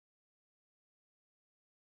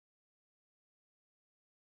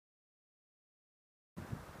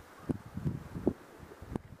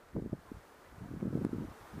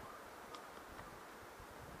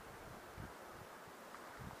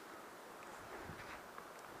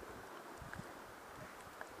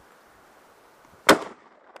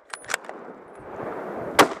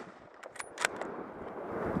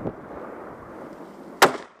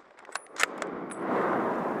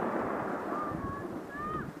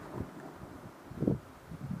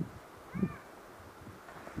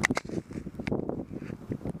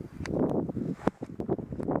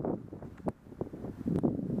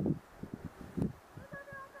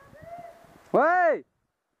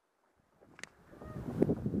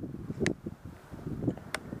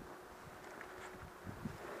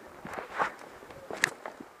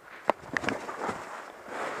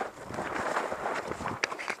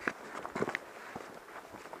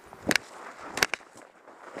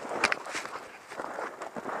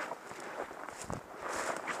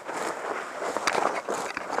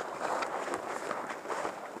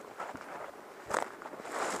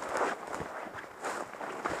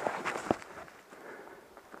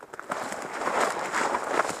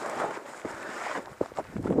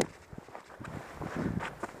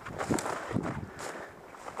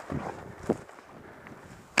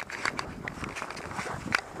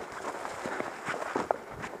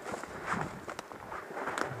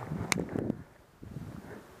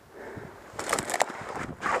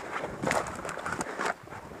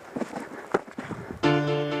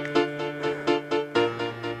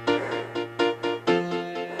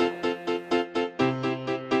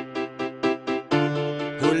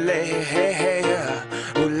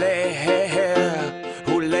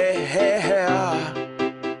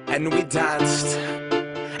And we danced,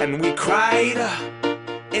 and we cried,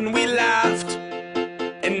 and we laughed,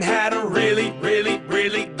 and had a really, really,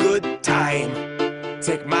 really good time.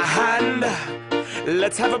 Take my hand,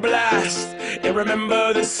 let's have a blast, and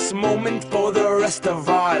remember this moment for the rest of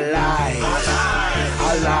our lives.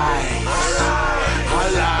 Our lives,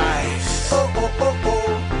 our lives. Oh, oh, oh, oh,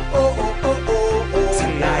 oh, oh, oh, oh, oh.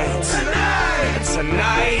 Tonight, tonight,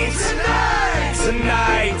 tonight,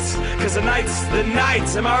 tonight, 'cause tonight's the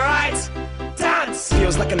night, am I right? Dance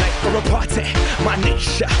feels like a night for a party. My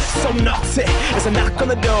nature, so naughty. There's a knock on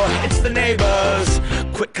the door, it's the neighbors.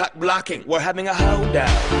 Quick cock blocking, we're having a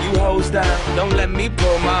holdout. You hose down, don't let me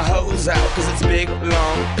pull my hose out, 'cause it's big,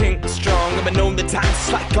 long, pink, strong. I've been known to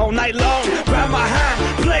dance like all night long. Grab my hand,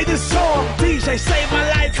 play this song. DJ, save my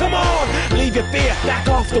life, come on. Leave your fear, back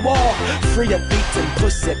off the wall. Free your feet and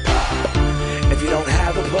pussy pop. If you don't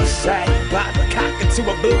have a pussy, pop a cock into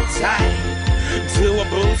a boot tie. To a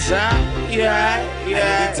boot tie, yeah, yeah.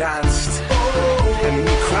 And we danced, and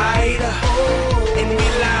we cried, and we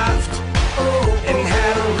laughed, and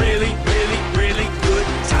had a really, really, really good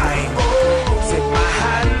time. Take my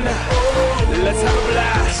hand, let's have a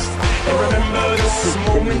blast, and remember this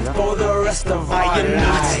moment for the rest of our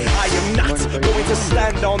lives. I am not going to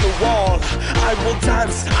stand on the wall. I will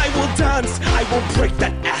dance, I will dance, I will break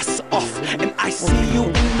that ass off. And I see you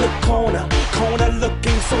in the corner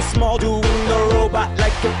looking so small, doing the robot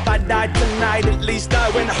like if I died tonight, at least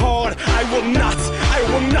I went hard. I will not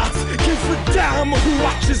give a damn who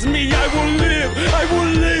watches me. I will live,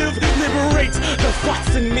 liberate the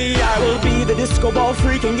thoughts in me. I will be the disco ball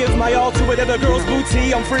freak and give my all to whatever girl's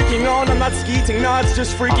booty I'm freaking on. I'm not skeeting, no, it's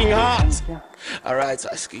just freaking hot. Alright,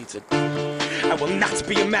 I skeeted. I will not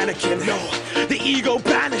be a mannequin, no, the ego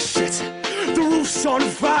banish it. The roof's on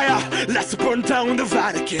fire, let's burn down the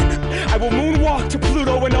Vatican. I will moonwalk to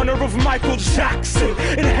Pluto in honor of Michael Jackson.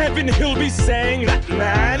 In heaven he'll be saying, that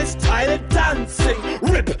man is tired of dancing.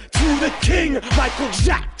 Rip to the king, Michael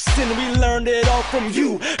Jackson. We learned it all from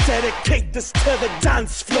you. Dedicate this to the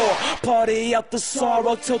dance floor. Party out the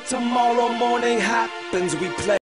sorrow till tomorrow morning happens. We play